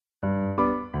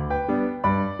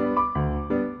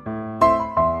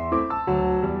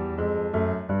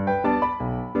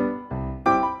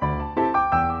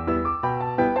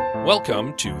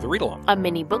Welcome to The Read Along, a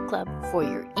mini book club for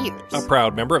your ears. a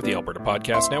proud member of the Alberta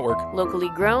Podcast Network. Locally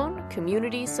grown,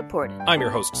 community supported. I'm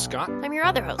your host, Scott. I'm your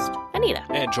other host, Anita.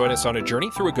 And join us on a journey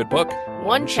through a good book.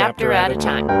 One chapter at a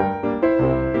time.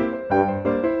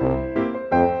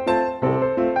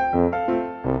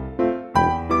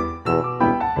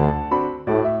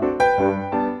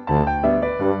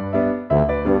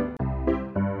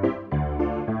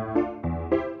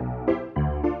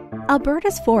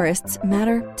 Alberta's forests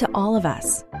matter to all of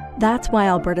us. That's why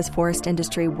Alberta's forest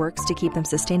industry works to keep them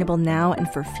sustainable now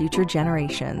and for future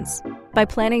generations. By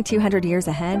planning 200 years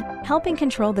ahead, helping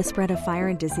control the spread of fire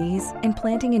and disease, and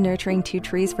planting and nurturing 2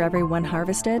 trees for every 1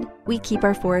 harvested, we keep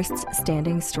our forests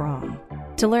standing strong.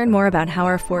 To learn more about how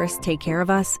our forests take care of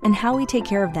us and how we take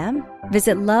care of them,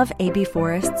 visit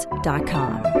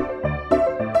loveabforests.com.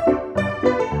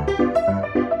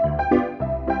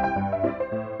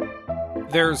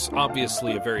 There's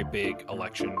obviously a very big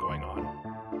election going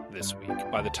on this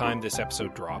week. By the time this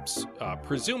episode drops,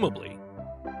 presumably,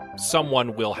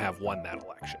 someone will have won that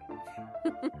election.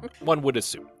 One would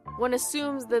assume. One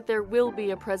assumes that there will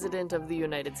be a president of the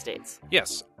United States.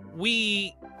 Yes.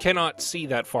 We cannot see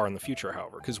that far in the future,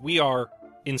 however, because we are,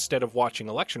 instead of watching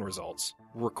election results,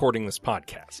 recording this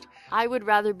podcast. I would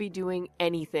rather be doing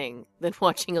anything than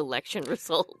watching election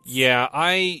results. Yeah,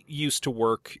 I used to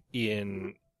work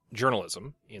in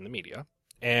journalism in the media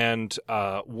and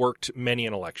worked many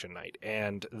an election night,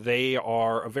 and they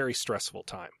are a very stressful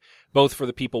time, both for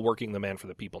the people working them and for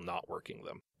the people not working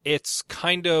them. It's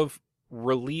kind of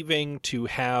relieving to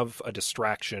have a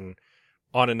distraction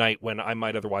on a night when I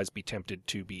might otherwise be tempted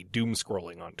to be doom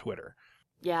scrolling on Twitter.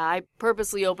 Yeah, I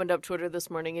purposely opened up Twitter this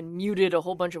morning and muted a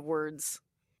whole bunch of words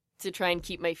to try and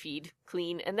keep my feed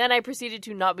clean, and then I proceeded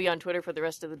to not be on Twitter for the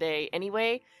rest of the day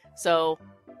anyway, so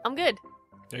I'm good.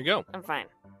 There you go. I'm fine.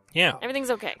 Yeah.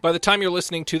 Everything's okay. By the time you're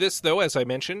listening to this, though, as I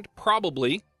mentioned,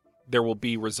 probably there will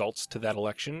be results to that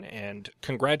election, and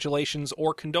congratulations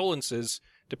or condolences,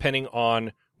 depending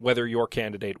on whether your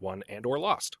candidate won and or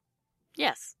lost.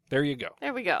 Yes. There you go.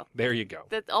 There we go. There you go.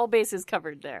 That all bases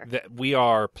covered there. We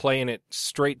are playing it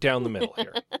straight down the middle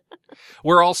here.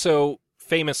 We're also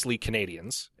famously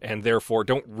Canadians, and therefore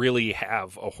don't really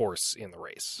have a horse in the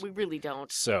race. We really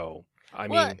don't. So, I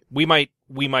mean, What?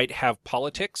 we might have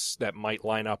politics that might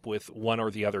line up with one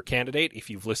or the other candidate. If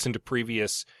you've listened to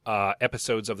previous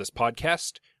episodes of this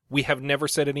podcast, we have never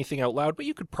said anything out loud, but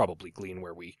you could probably glean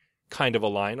where we kind of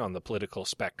align on the political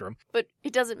spectrum. But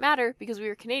it doesn't matter because we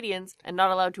are Canadians and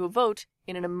not allowed to vote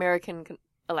in an American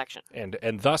election.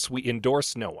 And thus we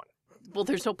endorse no one. Well,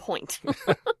 there's no point.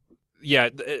 Yeah,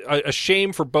 a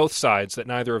shame for both sides that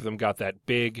neither of them got that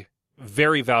big,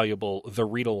 very valuable The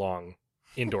Read Along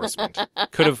endorsement.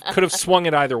 Could have swung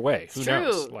it either way. Who It's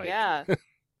knows? true. Yeah.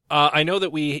 I know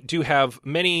that we do have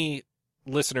many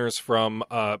listeners from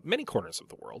many corners of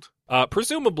the world.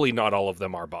 Presumably not all of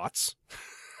them are bots.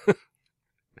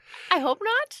 I hope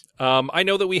not. I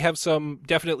know that we have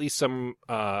definitely some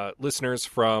listeners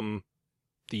from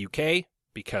the UK,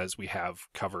 because we have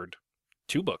covered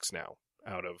 2 books now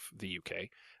out of the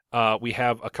UK. We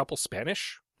have a couple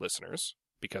Spanish listeners,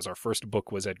 because our first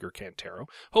book was Edgar Cantero.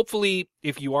 Hopefully,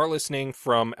 if you are listening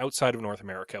from outside of North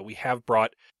America, we have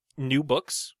brought new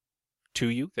books to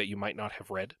you that you might not have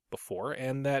read before,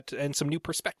 and some new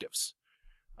perspectives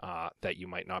that you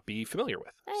might not be familiar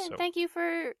with. And So, thank you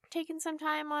for taking some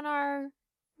time on our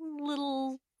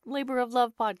little labor of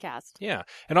love podcast. yeah.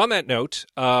 And on that note,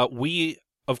 we,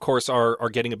 of course, are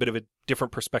getting a bit of a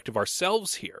different perspective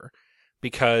ourselves here,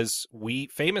 because we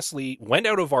famously went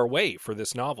out of our way for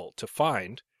this novel to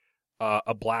find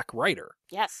a black writer.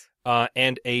 Yes.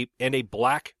 And a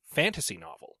black fantasy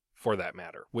novel, for that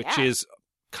matter, which Yeah. is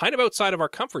kind of outside of our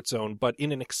comfort zone, but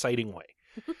in an exciting way.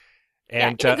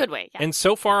 And in a good way. Yeah. and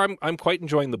so far, I'm quite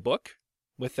enjoying the book.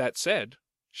 With that said,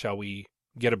 shall we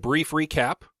get a brief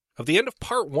recap of the end of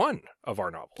part 1 of our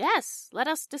novel? Yes. Let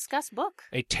us discuss book.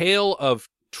 A tale of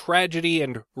tragedy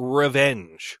and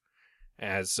revenge,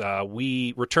 as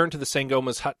we return to the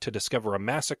Sangoma's hut to discover a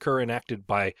massacre enacted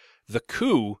by the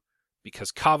coup,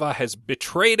 because Kava has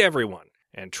betrayed everyone,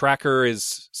 and Tracker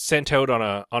is sent out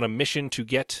on a mission to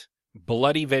get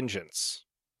bloody vengeance.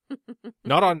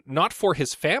 Not for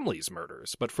his family's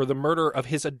murders, but for the murder of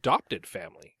his adopted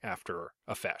family, after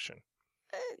a fashion.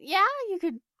 Yeah, you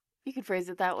could phrase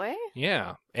it that way.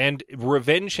 Yeah, and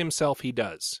revenge himself he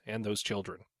does, and those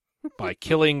children, by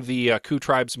killing the coup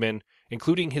tribesmen,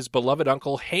 including his beloved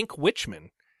uncle Hank Witchman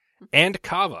and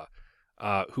Kava,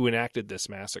 who enacted this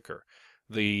massacre.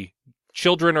 The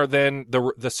children are then,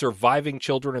 the surviving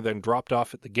children are then dropped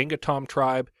off at the Gingatom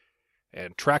tribe,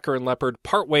 and Tracker and Leopard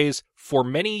part ways for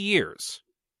many years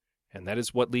And that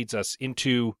is what leads us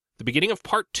into the beginning of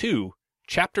Part 2,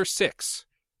 Chapter 6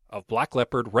 of Black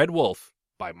Leopard, Red Wolf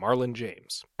by Marlon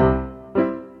James. Yeah,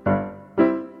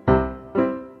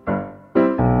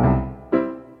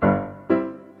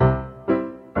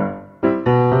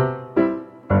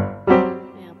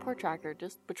 poor Tracker.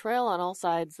 Just betrayal on all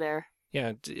sides there.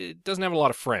 Yeah, it doesn't have a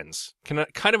lot of friends. Can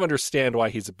kind of understand why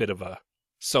he's a bit of a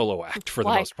solo act for the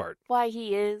most part. Why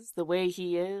he is the way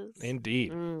he is.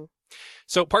 Indeed.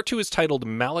 So Part 2 is titled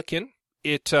Malakin.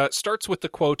 It starts with the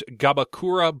quote,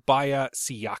 Gabakura Baya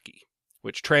Siyaki,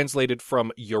 which translated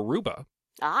from Yoruba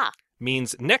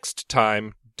means next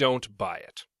time, don't buy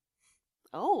it.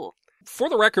 Oh. For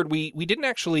the record, we didn't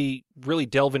actually really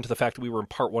delve into the fact that we were in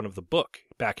Part 1 of the book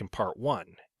back in Part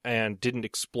 1 and didn't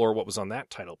explore what was on that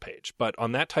title page. But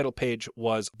on that title page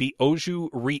was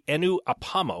Bioju Rienu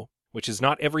Apamo, which is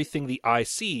not everything the eye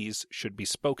sees should be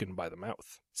spoken by the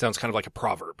mouth. Sounds kind of like a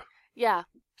proverb. Yeah,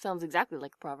 sounds exactly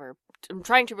like a proverb. I'm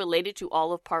trying to relate it to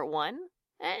all of Part 1,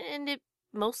 and it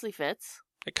mostly fits.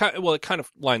 It kind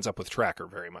of lines up with Tracker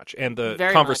very much, and the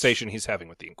Very conversation he's having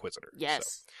with the Inquisitor.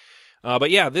 Yes. So. But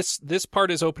yeah, this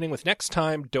part is opening with next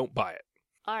time, don't buy it.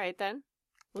 All right, then.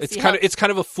 It's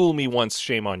kind of a fool me once,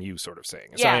 shame on you sort of saying,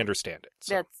 as I understand it.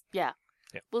 So. Yeah.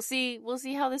 We'll see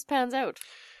how this pans out.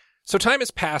 So time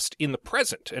has passed in the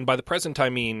present, and by the present I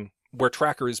mean where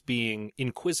Tracker is being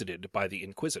inquisited by the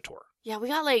Inquisitor. Yeah, we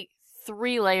got like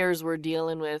 3 layers we're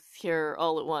dealing with here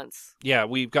all at once. Yeah,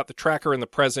 we've got the Tracker in the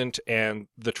present and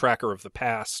the Tracker of the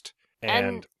past.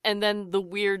 And then the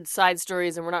weird side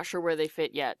stories, and we're not sure where they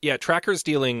fit yet. Yeah, Tracker's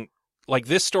dealing... Like,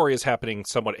 this story is happening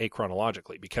somewhat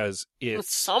achronologically because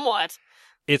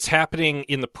it's happening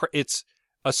in it's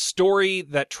a story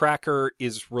that Tracker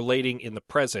is relating in the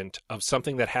present of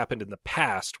something that happened in the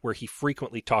past where he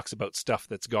frequently talks about stuff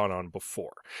that's gone on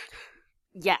before.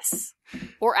 Yes.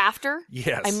 Or after?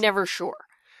 Yes. I'm never sure.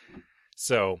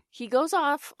 So. He goes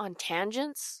off on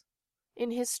tangents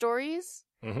in his stories,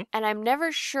 and I'm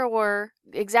never sure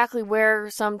exactly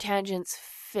where some tangents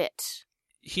fit.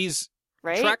 He's...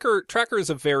 Right? Tracker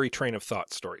is a very train of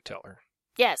thought storyteller.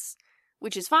 Yes,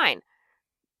 which is fine.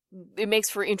 It makes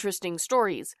for interesting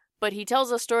stories. But he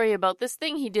tells a story about this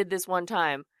thing he did this one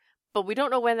time, but we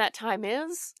don't know when that time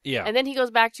is. Yeah. And then he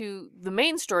goes back to the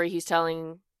main story he's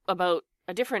telling about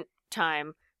a different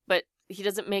time, but he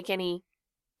doesn't make any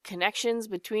connections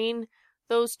between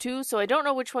those two, so I don't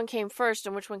know which one came first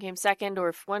and which one came second, or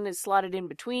if one is slotted in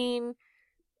between.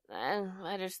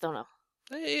 I just don't know.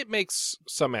 It makes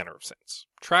some manner of sense.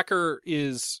 Tracker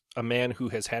is a man who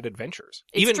has had adventures.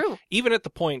 It's true. Even at the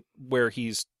point where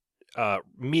he's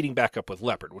meeting back up with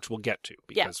Leopard, which we'll get to,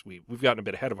 because we've gotten a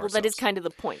bit ahead of ourselves. Well, that is kind of the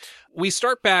point. We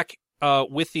start back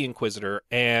with the Inquisitor,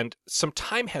 and some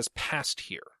time has passed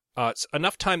here. It's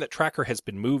enough time that Tracker has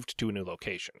been moved to a new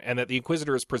location, and that the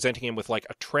Inquisitor is presenting him with like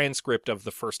a transcript of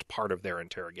the first part of their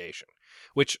interrogation,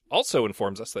 which also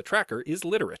informs us that Tracker is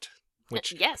literate.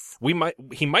 Which yes.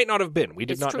 He might not have been. We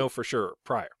did not know for sure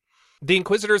prior. The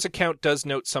Inquisitor's account does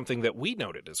note something that we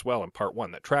noted as well in Part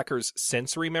 1, that Tracker's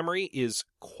sensory memory is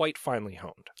quite finely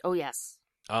honed. Oh, yes.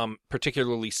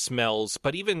 Particularly smells,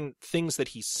 but even things that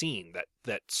he's seen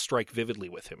that strike vividly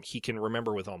with him, he can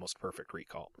remember with almost perfect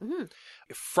recall. Mm-hmm.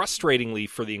 Frustratingly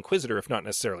for the Inquisitor, if not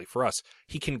necessarily for us,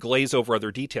 he can glaze over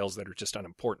other details that are just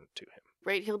unimportant to him.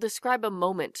 Right, he'll describe a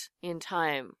moment in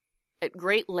time at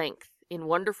great length, in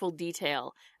wonderful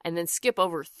detail, and then skip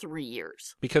over 3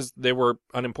 years. Because they were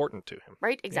unimportant to him.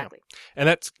 Right, exactly. Yeah. And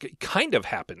that kind of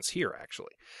happens here,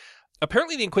 actually.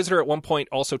 Apparently the Inquisitor at one point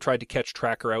also tried to catch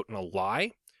Tracker out in a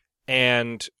lie,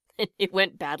 and... It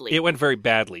went badly. It went very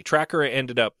badly. Tracker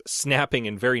ended up snapping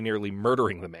and very nearly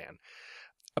murdering the man.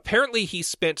 Apparently he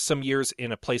spent some years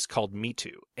in a place called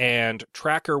Mitu, and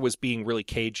Tracker was being really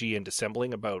cagey and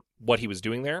dissembling about what he was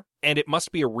doing there, and it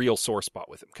must be a real sore spot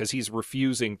with him, because he's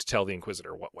refusing to tell the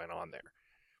Inquisitor what went on there.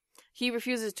 He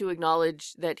refuses to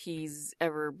acknowledge that he's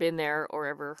ever been there or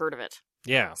ever heard of it.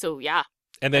 Yeah. So, yeah,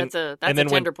 and then, that's a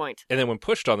tender point. And then when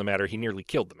pushed on the matter, he nearly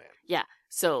killed the man. Yeah,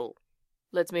 so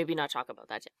let's maybe not talk about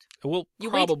that yet. We'll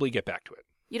probably get back to it.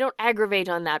 You don't aggravate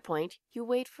on that point. You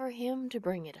wait for him to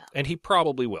bring it up. And he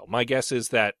probably will. My guess is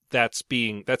that that's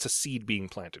a seed being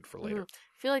planted for later.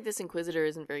 I feel like this Inquisitor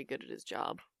isn't very good at his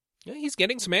job. Yeah, he's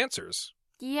getting some answers.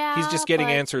 Yeah, he's just getting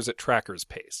answers at Tracker's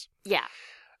pace. Yeah.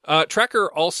 Tracker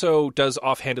also does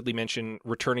offhandedly mention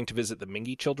returning to visit the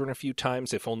Mingi children a few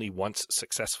times, if only once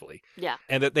successfully. Yeah.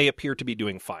 And that they appear to be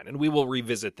doing fine. And we will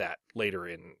revisit that later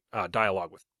in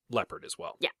dialogue with Leopard as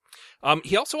well. Yeah.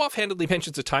 He also offhandedly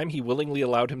mentions a time he willingly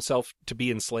allowed himself to be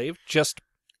enslaved just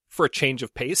for a change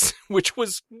of pace, which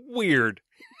was weird.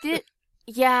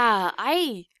 Yeah,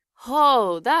 I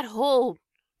Oh, that whole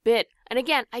bit. And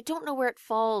again, I don't know where it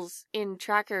falls in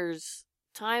Tracker's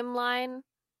timeline.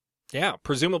 Yeah,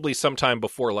 presumably sometime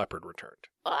before Leopard returned.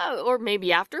 Or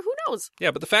maybe after, who knows?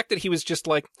 Yeah, but the fact that he was just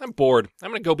like, I'm bored.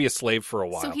 I'm going to go be a slave for a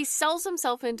while. So he sells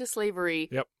himself into slavery.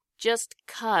 Yep. Just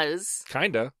 'cause.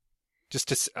 Kinda. Just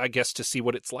to, I guess, to see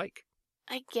what it's like.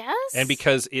 I guess? And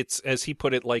because it's, as he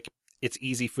put it, like, it's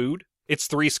easy food. It's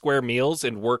 3 square meals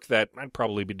and work that I'd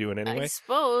probably be doing anyway. I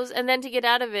suppose. And then to get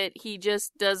out of it, he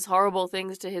just does horrible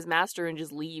things to his master and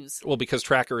just leaves. Well, because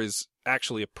Tracker is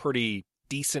actually a pretty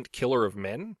decent killer of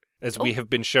men, as we have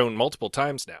been shown multiple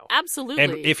times now. Absolutely.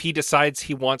 And if he decides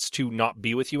he wants to not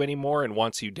be with you anymore and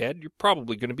wants you dead, you're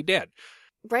probably going to be dead.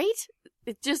 Right?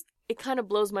 It kind of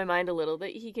blows my mind a little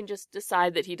that he can just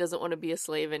decide that he doesn't want to be a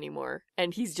slave anymore,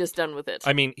 and he's just done with it.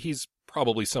 I mean, he's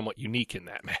probably somewhat unique in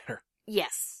that manner.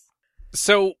 Yes.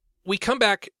 So we come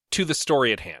back to the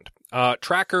story at hand.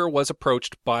 Tracker was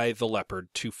approached by the Leopard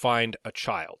to find a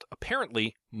child,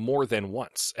 apparently more than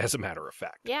once, as a matter of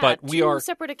fact. Yeah, but two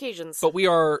separate occasions. But we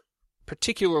are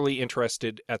particularly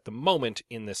interested at the moment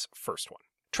in this first one.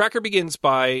 Tracker begins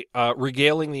by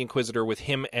regaling the Inquisitor with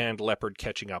him and Leopard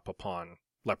catching up upon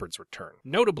Leopard's return.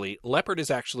 Notably, Leopard is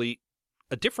actually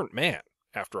a different man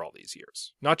after all these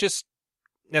years. Not just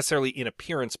necessarily in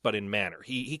appearance, but in manner.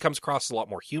 He comes across a lot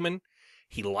more human.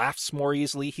 He laughs more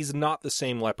easily. He's not the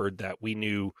same Leopard that we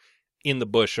knew in the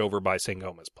bush over by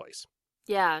Sangoma's place.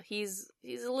 Yeah, he's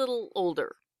a little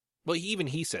older. Well, even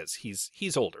he says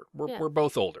he's older. Yeah. We're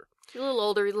both older. He's a little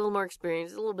older, he's a little more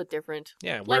experienced, a little bit different.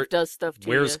 Yeah, Life does stuff to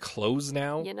wears you. clothes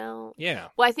now. You know? Yeah.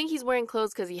 Well, I think he's wearing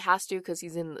clothes because he has to, because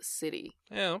he's in the city.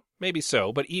 Yeah, maybe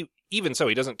so. But even so,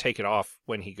 he doesn't take it off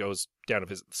when he goes down to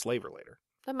visit the slaver later.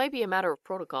 That might be a matter of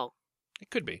protocol. It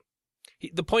could be.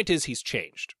 The point is he's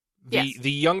changed. Yes.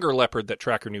 The younger Leopard that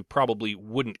Tracker knew probably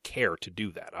wouldn't care to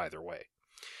do that either way.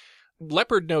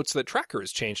 Leopard notes that Tracker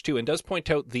has changed too and does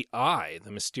point out the eye,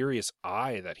 the mysterious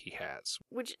eye that he has.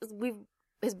 Which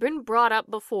has been brought up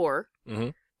before,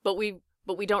 but we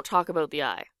don't talk about the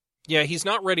eye. Yeah, he's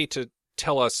not ready to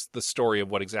tell us the story of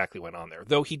what exactly went on there,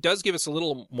 though he does give us a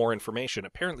little more information.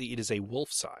 Apparently it is a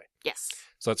wolf's eye. Yes.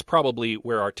 So that's probably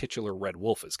where our titular red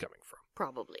wolf is coming from.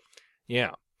 Probably.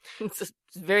 Yeah. It's a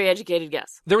very educated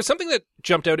guess. There was something that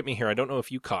jumped out at me here. I don't know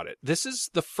if you caught it. This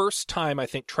is the first time I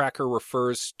think Tracker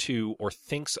refers to or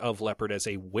thinks of Leopard as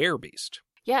a werebeast.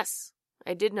 Yes,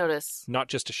 I did notice. Not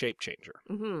just a shape changer.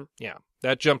 Mm-hmm. Yeah,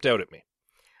 that jumped out at me.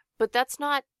 But that's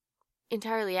not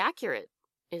entirely accurate,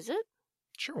 is it?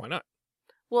 Sure, why not?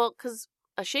 Well, because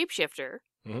a shapeshifter,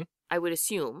 I would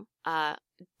assume,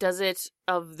 does it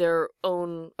of their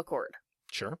own accord.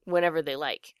 Sure. Whenever they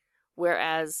like.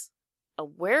 Whereas a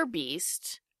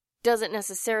werebeast doesn't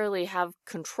necessarily have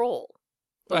control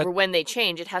over when they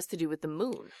change. It has to do with the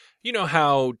moon. You know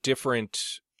how different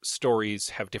stories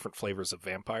have different flavors of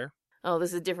vampire? Oh,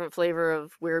 this is a different flavor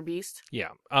of werebeast? Yeah.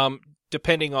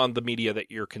 Depending on the media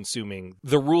that you're consuming,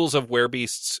 the rules of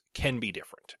werebeasts can be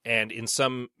different. And in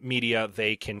some media,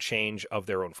 they can change of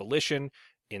their own volition.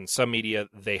 In some media,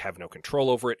 they have no control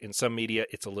over it. In some media,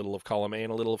 it's a little of column A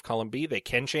and a little of column B. They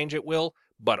can change at will,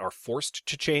 but are forced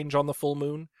to change on the full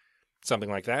moon. Something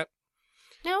like that.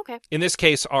 Yeah, okay. In this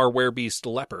case, our werebeast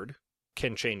Leopard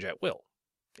can change at will,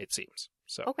 it seems.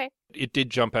 So okay. It did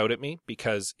jump out at me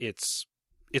because it's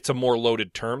a more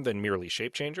loaded term than merely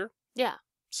shape changer. Yeah.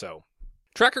 So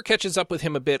Tracker catches up with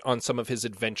him a bit on some of his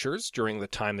adventures during the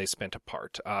time they spent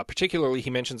apart. Particularly, he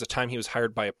mentions a time he was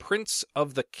hired by a prince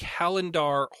of the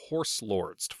Kalendar Horse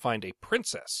Lords to find a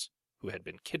princess who had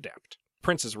been kidnapped.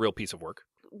 Prince is a real piece of work.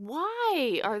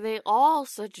 Why are they all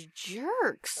such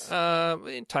jerks?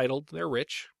 Entitled. They're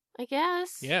rich. I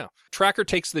guess. Yeah. Tracker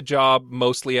takes the job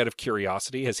mostly out of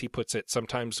curiosity. As he puts it,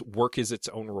 sometimes work is its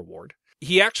own reward.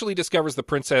 He actually discovers the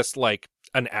princess like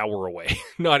an hour away.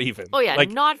 Not even. Oh, yeah.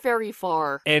 Not very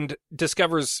far. And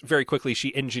discovers very quickly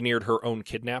she engineered her own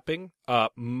kidnapping,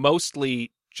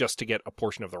 mostly just to get a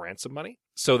portion of the ransom money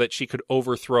so that she could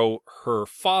overthrow her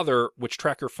father, which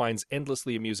Tracker finds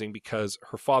endlessly amusing because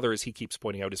her father, as he keeps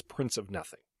pointing out, is Prince of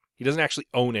Nothing. He doesn't actually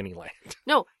own any land.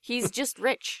 No, he's just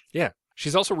rich. Yeah.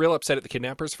 She's also real upset at the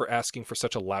kidnappers for asking for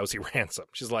such a lousy ransom.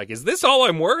 She's like, is this all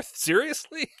I'm worth?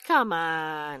 Seriously? Come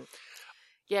on.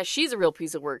 Yeah, she's a real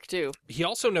piece of work, too. He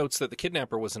also notes that the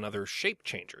kidnapper was another shape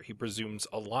changer. He presumes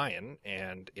a lion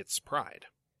and its pride.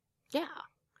 Yeah.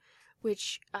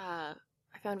 Which I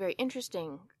found very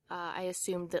interesting. I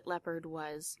assumed that Leopard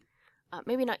was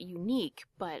maybe not unique,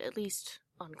 but at least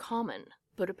uncommon.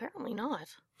 But apparently not.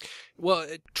 Well,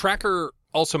 Tracker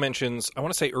also mentions, I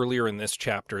want to say earlier in this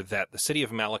chapter, that the city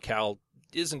of Malakal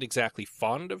isn't exactly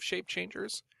fond of shape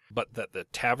changers. but that the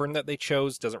tavern that they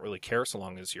chose doesn't really care so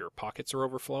long as your pockets are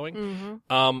overflowing,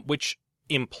 which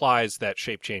implies that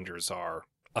shape changers are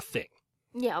a thing.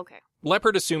 Yeah, okay.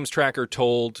 Leopard assumes Tracker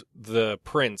told the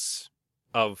prince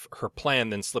of her plan,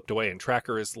 then slipped away, and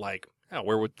Tracker is like, oh,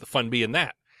 where would the fun be in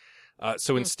that?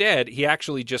 So instead, he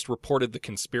actually just reported the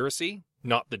conspiracy,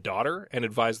 not the daughter, and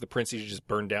advised the prince he should just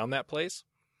burn down that place.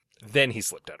 Then he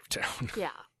slipped out of town. Yeah.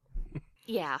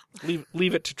 Yeah.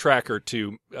 Leave it to Tracker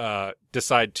to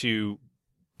decide to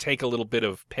take a little bit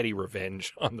of petty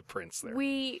revenge on the prince there.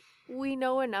 We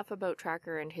know enough about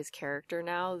Tracker and his character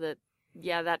now that,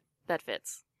 yeah, that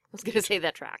fits. I was going to say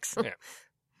that tracks. Yeah.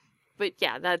 But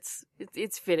yeah,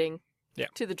 it's fitting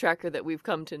to the Tracker that we've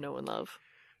come to know and love.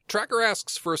 Tracker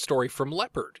asks for a story from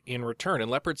Leopard in return, and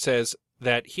Leopard says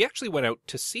that he actually went out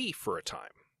to sea for a time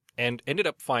and ended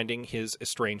up finding his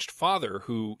estranged father,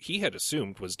 who he had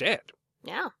assumed was dead.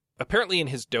 Yeah. Apparently in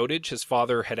his dotage, his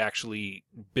father had actually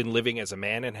been living as a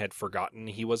man and had forgotten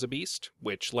he was a beast,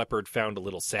 which Leopard found a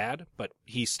little sad, but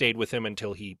he stayed with him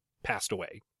until he passed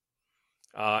away.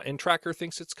 And Tracker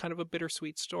thinks it's kind of a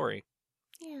bittersweet story.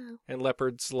 Yeah. And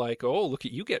Leopard's like, oh, look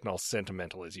at you getting all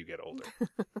sentimental as you get older.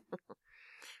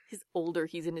 He's older.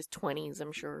 He's in his 20s,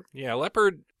 I'm sure. Yeah,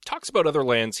 Leopard talks about other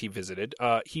lands he visited.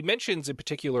 He mentions in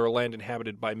particular a land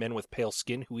inhabited by men with pale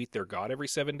skin who eat their god every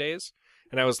 7 days.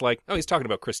 And I was like, oh, he's talking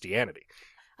about Christianity.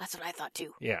 That's what I thought,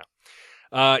 too. Yeah.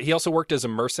 He also worked as a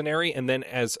mercenary and then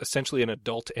as essentially an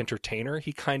adult entertainer,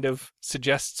 he kind of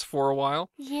suggests for a while.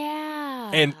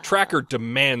 Yeah. And Tracker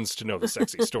demands to know the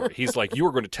sexy story. He's like, you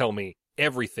are going to tell me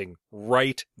everything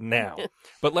right now.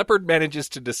 But Leopard manages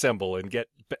to dissemble and get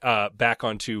back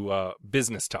onto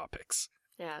business topics.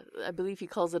 Yeah, I believe he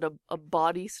calls it a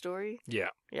body story. Yeah.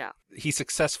 Yeah. He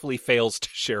successfully fails to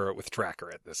share it with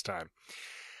Tracker at this time.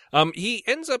 He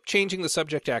ends up changing the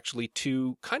subject, actually,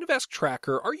 to kind of ask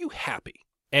Tracker, are you happy?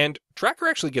 And Tracker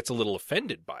actually gets a little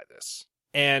offended by this,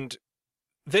 and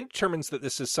then determines that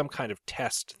this is some kind of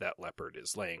test that Leopard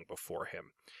is laying before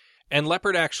him. And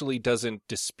Leopard actually doesn't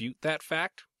dispute that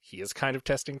fact. He is kind of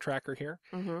testing Tracker here.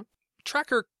 Mm-hmm.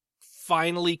 Tracker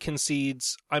finally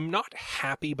concedes, I'm not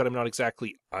happy, but I'm not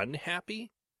exactly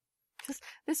unhappy.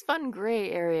 This fun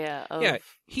gray area of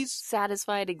he's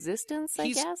satisfied existence, I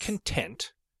guess? He's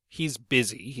content. He's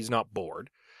busy. He's not bored.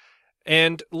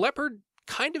 And Leopard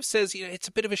kind of says, it's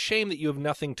a bit of a shame that you have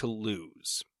nothing to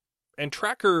lose. And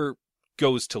Tracker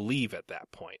goes to leave at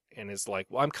that point and is like,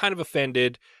 well, I'm kind of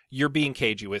offended. You're being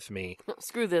cagey with me.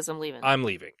 Screw this. I'm leaving. I'm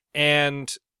leaving.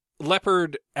 And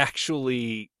Leopard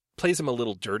actually plays him a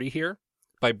little dirty here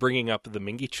by bringing up the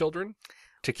Mingy children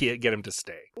to get him to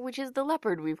stay. Which is the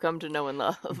Leopard we've come to know and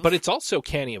love. But it's also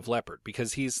canny of Leopard,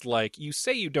 because he's like, you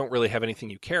say you don't really have anything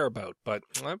you care about, but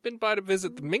I've been by to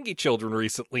visit the Mingy children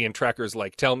recently, and Tracker's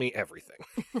like, tell me everything.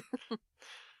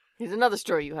 Here's another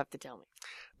story you have to tell me.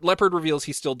 Leopard reveals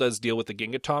he still does deal with the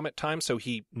Gingatom at times, so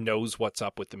he knows what's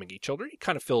up with the Mingy children. He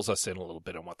kind of fills us in a little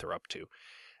bit on what they're up to.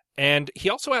 And he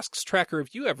also asks Tracker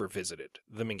if you ever visited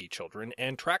the Mingy children,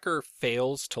 and Tracker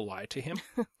fails to lie to him.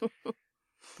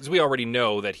 Because we already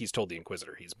know that he's told the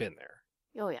Inquisitor he's been there.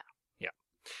 Oh, yeah. Yeah.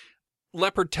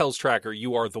 Leopard tells Tracker,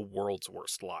 you are the world's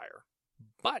worst liar.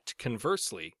 But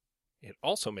conversely, it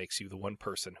also makes you the one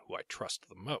person who I trust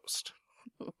the most.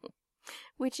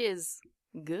 Which is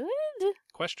good?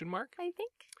 Question mark? I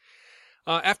think.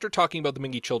 After talking about the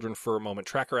Mingy children for a moment,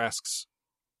 Tracker asks,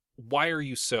 why are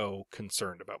you so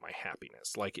concerned about my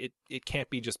happiness? Like, it can't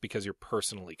be just because you're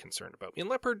personally concerned about me. And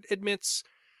Leopard admits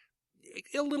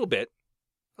a little bit.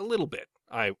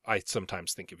 I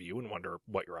sometimes think of you and wonder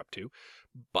what you're up to.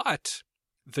 But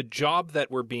the job that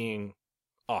we're being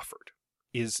offered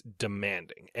is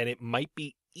demanding, and it might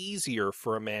be easier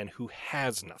for a man who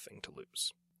has nothing to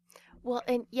lose. Well,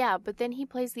 and yeah, but then he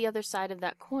plays the other side of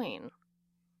that coin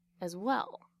as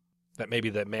well. That maybe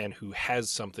that man who has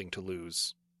something to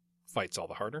lose fights all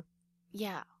the harder?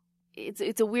 Yeah.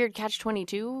 It's a weird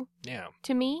catch-22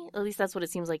 to me. At least that's what it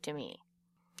seems like to me.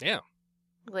 Yeah.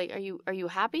 Like, are you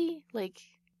happy? Like,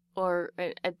 or,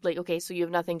 like, okay, so you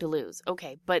have nothing to lose.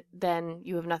 Okay, but then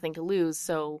you have nothing to lose,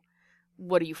 so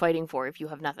what are you fighting for if you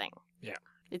have nothing? Yeah.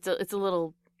 It's a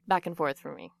little back and forth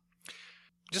for me.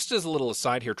 Just as a little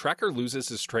aside here, Tracker loses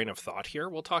his train of thought here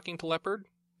while talking to Leopard,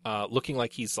 looking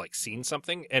like he's, like, seen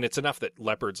something, and it's enough that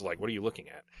Leopard's like, what are you looking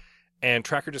at? And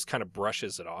Tracker just kind of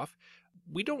brushes it off.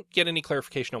 We don't get any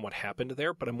clarification on what happened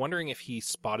there, but I'm wondering if he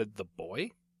spotted the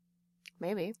boy.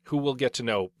 Maybe. Who we'll get to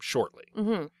know shortly.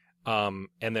 Mm-hmm.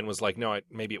 And then was like, no,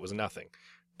 maybe it was nothing.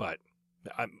 But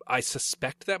I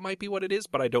suspect that might be what it is,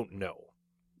 but I don't know.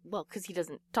 Well, because he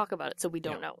doesn't talk about it, so we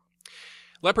don't know.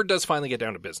 Leopard does finally get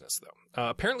down to business, though.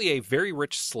 Apparently a very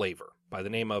rich slaver by the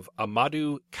name of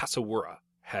Amadou Kasawura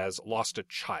has lost a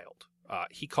child.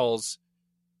 He calls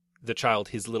the child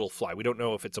his little fly. We don't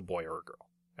know if it's a boy or a girl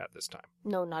at this time.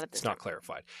 No, not at this It's time. not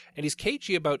clarified. And he's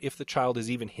cagey about if the child is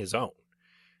even his own.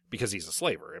 Because he's a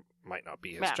slaver, it might not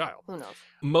be his child. Who knows?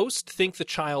 Most think the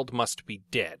child must be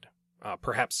dead,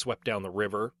 perhaps swept down the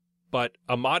river, but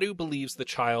Amadou believes the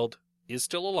child is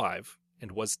still alive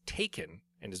and was taken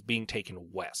and is being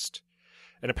taken west.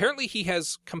 And apparently he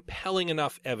has compelling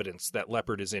enough evidence that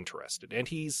Leopard is interested, and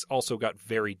he's also got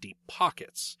very deep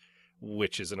pockets,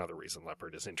 which is another reason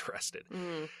Leopard is interested.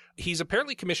 He's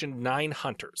apparently commissioned 9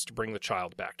 hunters to bring the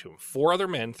child back to him. 4 other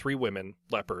men, 3 women,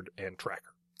 Leopard, and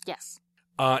Tracker. Yes.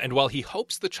 And while he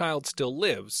hopes the child still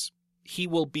lives, he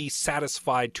will be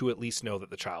satisfied to at least know that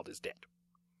the child is dead.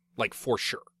 Like, for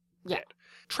sure. Yeah. Dead.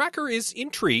 Tracker is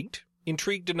intrigued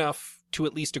enough to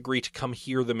at least agree to come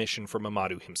hear the mission from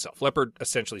Amadou himself. Leopard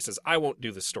essentially says, I won't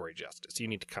do this story justice. You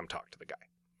need to come talk to the guy.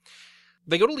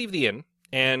 They go to leave the inn,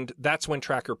 and that's when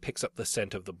Tracker picks up the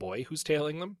scent of the boy who's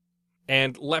tailing them.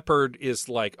 And Leopard is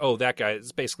like, oh, that guy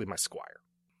is basically my squire.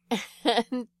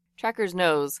 And Tracker's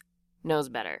knows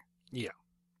better. Yeah.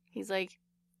 He's like,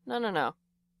 no,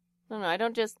 I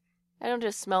don't just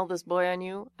smell this boy on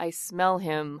you. I smell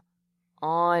him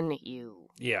on you.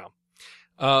 Yeah.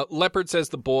 Leopard says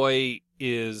the boy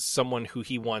is someone who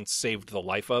he once saved the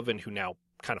life of and who now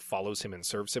kind of follows him and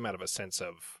serves him out of a sense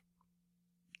of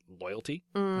loyalty.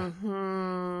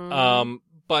 Mm-hmm.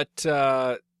 But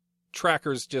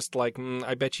Tracker's just like,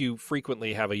 I bet you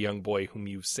frequently have a young boy whom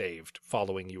you've saved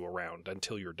following you around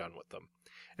until you're done with them.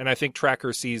 And I think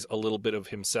Tracker sees a little bit of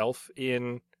himself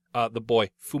in the boy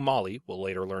Fumali. We'll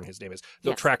later learn his name is,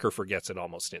 though Yes. Tracker forgets it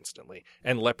almost instantly.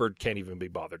 And Leopard can't even be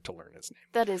bothered to learn his name.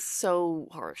 That is so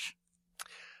harsh.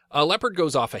 Leopard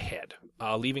goes off ahead,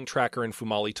 leaving Tracker and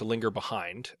Fumali to linger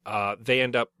behind. They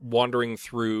end up wandering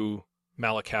through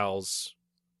Malakhal's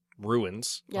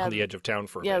ruins Yeah, on the edge of town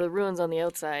for a Yeah, bit. the ruins on the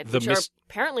outside, The which are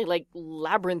apparently like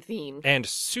labyrinthine. And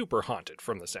super haunted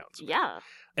from the sounds of it. Yeah.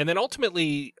 And then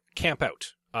ultimately camp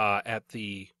out at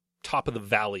the top of the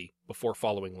valley before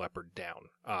following Leopard down,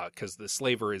 because the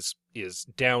slaver is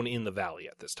down in the valley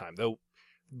at this time. Though,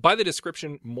 by the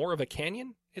description, more of a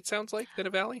canyon, it sounds like, than a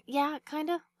valley. Yeah, kind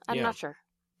of. I'm Yeah. not sure.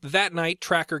 That night,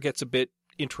 Tracker gets a bit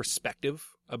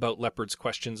introspective about Leopard's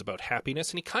questions about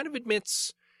happiness, and he kind of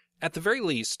admits, at the very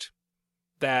least,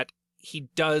 that he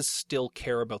does still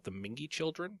care about the Mingi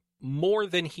children more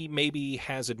than he maybe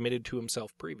has admitted to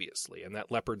himself previously, and that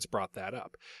Leopard's brought that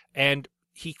up. And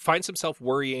he finds himself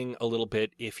worrying a little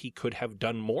bit if he could have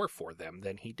done more for them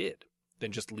than he did,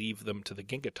 than just leave them to the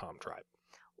Gingatom tribe.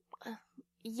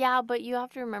 Yeah, but you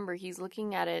have to remember he's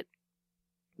looking at it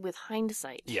with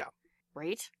hindsight. Yeah.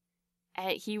 Right?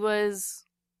 He was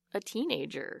a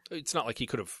teenager. It's not like he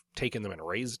could have taken them and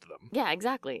raised them. Yeah,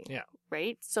 exactly. Yeah.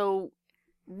 Right? So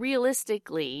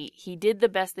realistically, he did the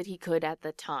best that he could at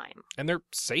the time. And they're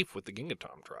safe with the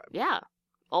Gingatom tribe. Yeah.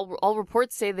 All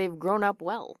reports say they've grown up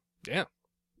well. Yeah,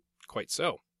 quite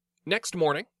so. Next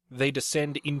morning, they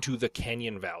descend into the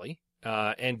canyon valley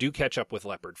and do catch up with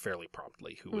Leopard fairly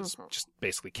promptly, who was just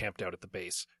basically camped out at the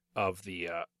base of the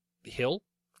hill,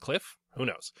 cliff, who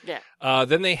knows. Yeah.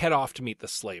 Then they head off to meet the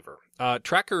slaver.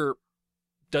 Tracker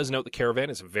does note the caravan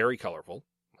is very colorful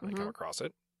when they come across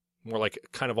it. More like,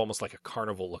 kind of almost like a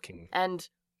carnival-looking And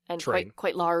train.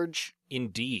 quite large.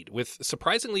 Indeed, with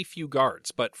surprisingly few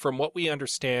guards. But from what we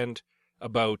understand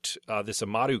about this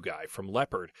Amadou guy from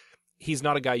Leopard, he's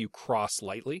not a guy you cross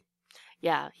lightly.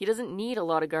 Yeah, he doesn't need a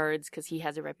lot of guards because he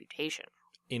has a reputation.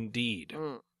 Indeed.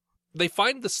 Mm. They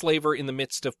find the slaver in the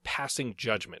midst of passing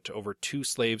judgment over 2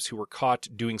 slaves who were caught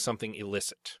doing something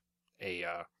illicit.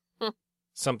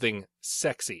 Something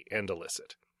sexy and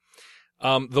illicit.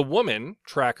 The woman,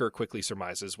 Tracker quickly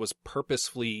surmises, was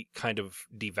purposefully kind of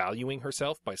devaluing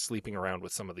herself by sleeping around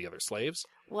with some of the other slaves.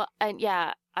 Well, and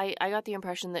yeah, I got the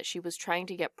impression that she was trying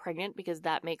to get pregnant because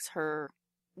that makes her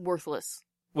worthless.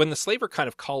 When the slaver kind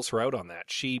of calls her out on that,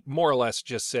 she more or less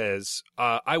just says,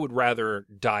 I would rather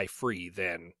die free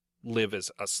than live as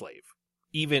a slave,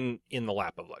 even in the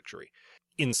lap of luxury.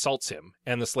 Insults him,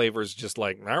 and the slaver's just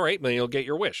like, all right, then you'll get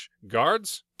your wish.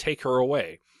 Guards, take her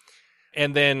away.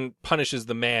 And then punishes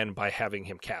the man by having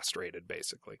him castrated,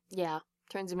 basically. Yeah,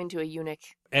 turns him into a eunuch.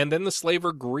 And then the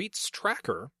slaver greets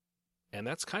Tracker, and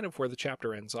that's kind of where the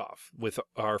chapter ends off, with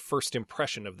our first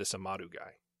impression of this Amadou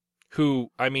guy.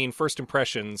 Who, I mean, first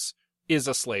impressions, is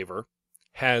a slaver,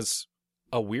 has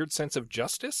a weird sense of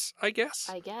justice, I guess?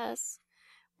 I guess.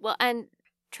 Well, and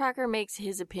Tracker makes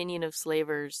his opinion of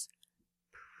slavers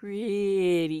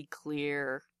pretty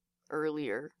clear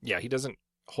earlier. Yeah, he doesn't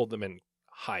hold them in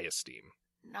high esteem.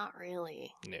 Not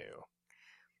really. No.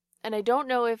 And I don't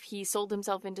know if he sold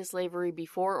himself into slavery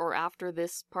before or after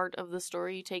this part of the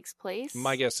story takes place.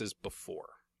 My guess is before.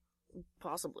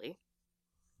 Possibly.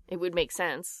 It would make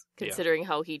sense, considering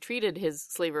how he treated his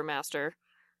slaver master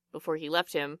before he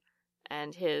left him,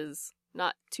 and his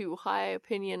not too high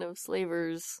opinion of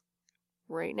slavers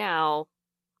right now.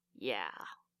 Yeah.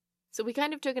 So we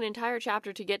kind of took an entire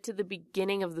chapter to get to the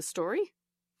beginning of the story?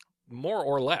 More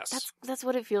or less. That's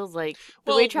what it feels like.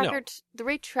 Well, The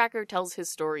way Tracker tells his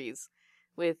stories,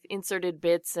 with inserted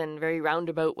bits and very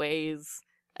roundabout ways.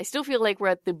 I still feel like we're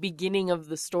at the beginning of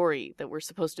the story that we're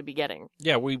supposed to be getting.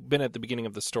 Yeah, we've been at the beginning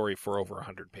of the story for over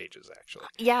 100 pages, actually.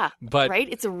 Yeah, but right?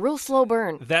 It's a real slow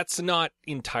burn. That's not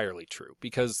entirely true,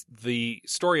 because the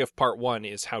story of Part 1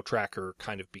 is how Tracker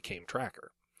kind of became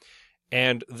Tracker.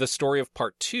 And the story of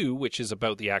Part 2, which is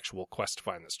about the actual quest to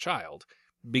find this child,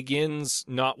 begins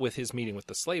not with his meeting with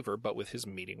the slaver, but with his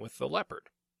meeting with the leopard.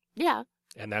 Yeah.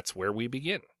 And that's where we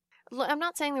begin. I'm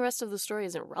not saying the rest of the story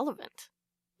isn't relevant.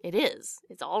 It is.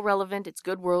 It's all relevant. It's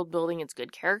good world building. It's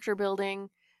good character building.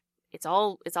 It's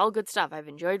all good stuff. I've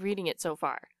enjoyed reading it so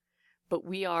far. But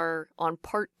we are on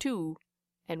Part 2,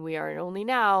 and we are only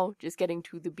now just getting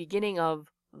to the beginning of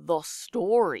the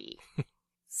story.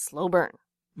 Slow burn.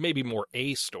 Maybe more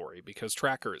a story, because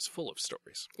Tracker is full of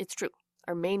stories. It's true.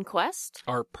 Our main quest?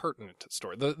 Our pertinent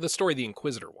story. The story the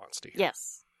Inquisitor wants to hear.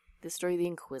 Yes. The story the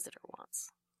Inquisitor wants.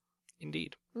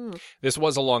 Indeed. This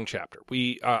was a long chapter.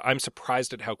 I'm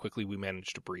surprised at how quickly we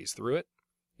managed to breeze through it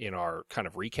in our kind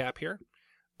of recap here,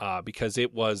 because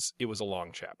it was a long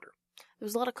chapter. There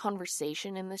was a lot of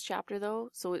conversation in this chapter, though,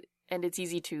 and it's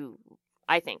easy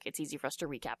I think it's easy for us to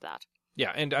recap that.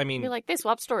 Yeah, and I mean... You're like, they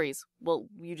swapped stories. Well,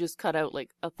 you just cut out like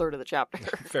a third of the chapter.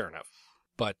 Fair enough.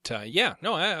 But yeah,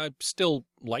 no, I still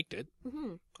liked it.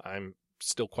 Mm-hmm. I'm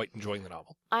still quite enjoying the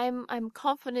novel. I'm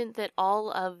confident that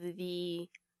all of the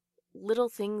little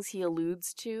things he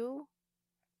alludes to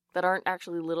that aren't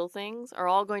actually little things are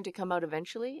all going to come out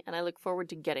eventually, and I look forward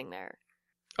to getting there.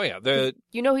 Oh yeah,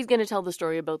 he's going to tell the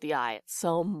story about the eye at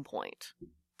some point.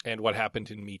 And what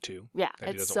happened in Me Too. Yeah,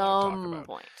 at some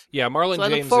point. Yeah, Marlon James I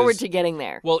look forward to getting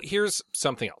there. Well, here's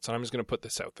something else, and I'm just going to put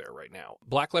this out there right now.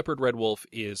 Black Leopard, Red Wolf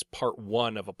is part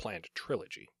 1 of a planned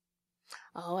trilogy.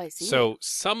 Oh, I see. So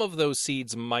some of those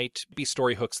seeds might be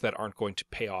story hooks that aren't going to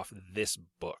pay off this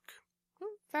book.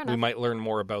 Fair enough. We might learn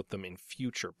more about them in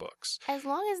future books. As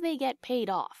long as they get paid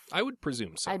off. I would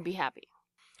presume so. I'd be happy.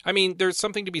 I mean, there's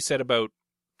something to be said about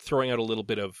throwing out a little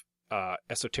bit of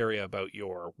esoteria about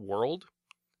your world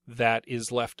that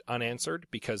is left unanswered,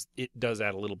 because it does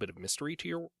add a little bit of mystery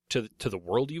to the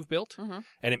world you've built,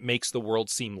 and it makes the world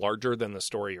seem larger than the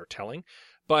story you're telling.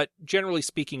 But generally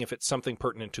speaking, if it's something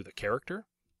pertinent to the character,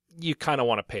 you kind of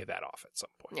want to pay that off at some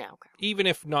point. Yeah, okay. Even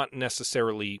if not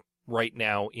necessarily right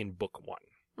now in book 1.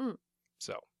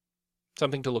 So,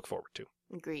 something to look forward to.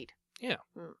 Agreed. Yeah.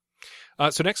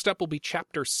 So next up will be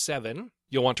Chapter 7.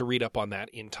 You'll want to read up on that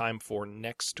in time for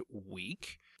next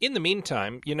week. In the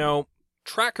meantime,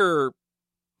 Tracker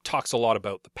talks a lot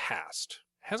about the past.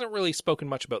 Hasn't really spoken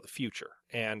much about the future.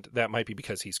 And that might be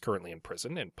because he's currently in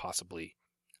prison and possibly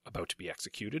about to be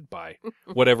executed by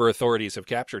whatever authorities have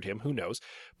captured him. Who knows?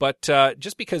 But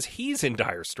just because he's in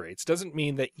dire straits doesn't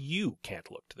mean that you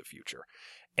can't look to the future.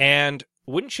 And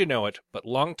wouldn't you know it, but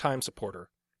longtime supporter,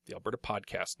 the Alberta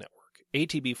Podcast Network,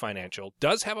 ATB Financial,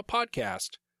 does have a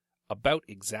podcast about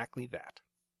exactly that.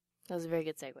 That was a very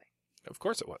good segue. Of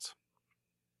course it was.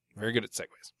 Very good at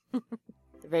segues.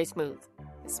 They're very smooth.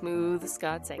 Smooth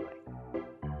Scott segue.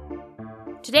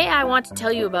 Today I want to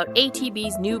tell you about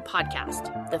ATB's new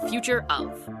podcast, The Future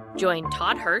Of. Join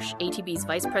Todd Hirsch, ATB's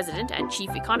Vice President and Chief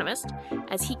Economist,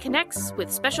 as he connects with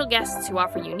special guests who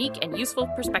offer unique and useful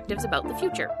perspectives about the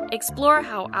future. Explore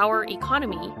how our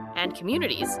economy and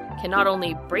communities can not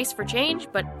only brace for change,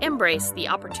 but embrace the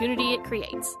opportunity it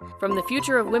creates. From the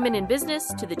future of women in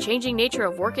business to the changing nature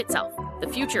of work itself, The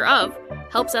Future Of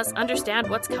helps us understand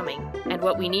what's coming and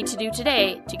what we need to do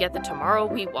today to get the tomorrow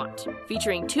we want.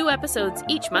 Featuring 2 episodes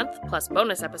each month, plus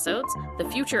bonus episodes, The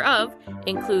Future Of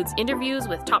includes interviews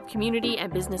with top community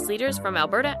and business leaders from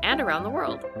Alberta and around the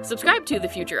world. Subscribe to The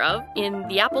Future Of in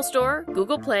the Apple Store,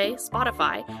 Google Play,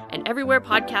 Spotify, and everywhere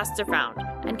podcasts are found.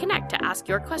 And connect to ask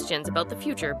your questions about the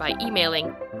future by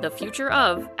emailing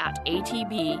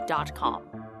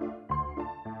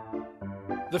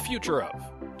thefutureof@atb.com. The Future Of.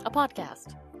 A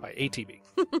podcast. By ATB.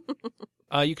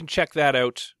 You can check that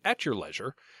out at your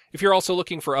leisure. If you're also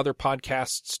looking for other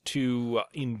podcasts to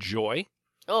enjoy.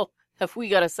 Oh, have we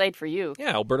got a site for you?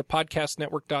 Yeah,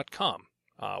 albertapodcastnetwork.com.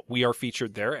 We are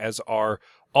featured there, as are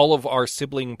all of our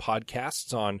sibling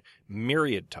podcasts on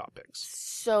myriad topics.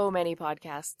 So many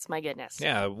podcasts, my goodness.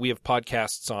 Yeah, we have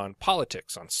podcasts on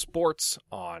politics, on sports,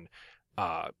 on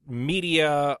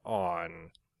media,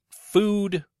 on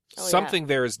food. Something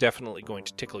there is definitely going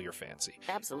to tickle your fancy.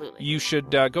 Absolutely. You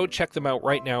should go check them out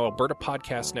right now,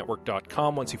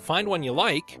 albertapodcastnetwork.com. Once you find one you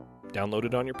like, download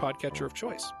it on your podcatcher of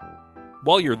choice.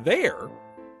 While you're there,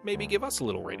 maybe give us a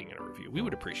little rating and a review. We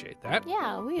would appreciate that.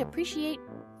 Yeah, we appreciate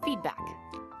feedback.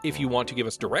 If you want to give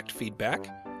us direct feedback,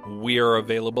 we are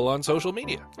available on social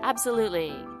media.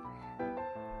 Absolutely.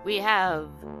 We have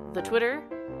the Twitter,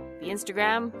 the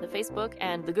Instagram, the Facebook,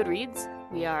 and the Goodreads.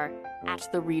 We are at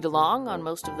the Read Along on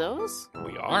most of those.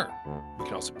 We are. We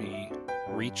can also be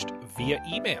reached via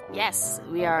email. Yes,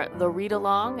 we are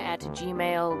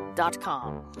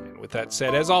thereadalong@gmail.com. And with that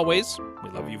said, as always, we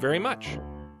love you very much.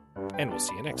 And we'll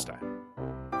see you next time.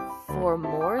 For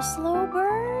more Slow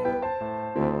Burn?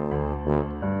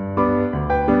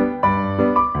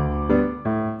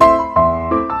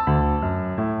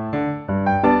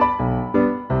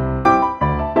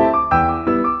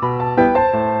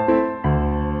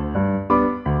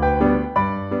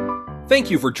 Thank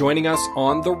you for joining us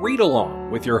on The Read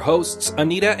Along with your hosts,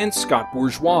 Anita and Scott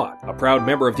Bourgeois. A proud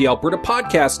member of the Alberta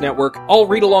Podcast Network, all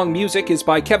Read Along music is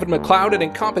by Kevin MacLeod at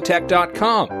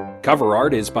Incompetech.com. Cover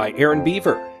art is by Aaron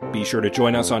Beaver. Be sure to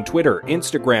join us on Twitter,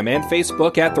 Instagram, and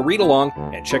Facebook at The Read Along,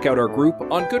 and check out our group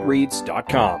on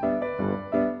Goodreads.com.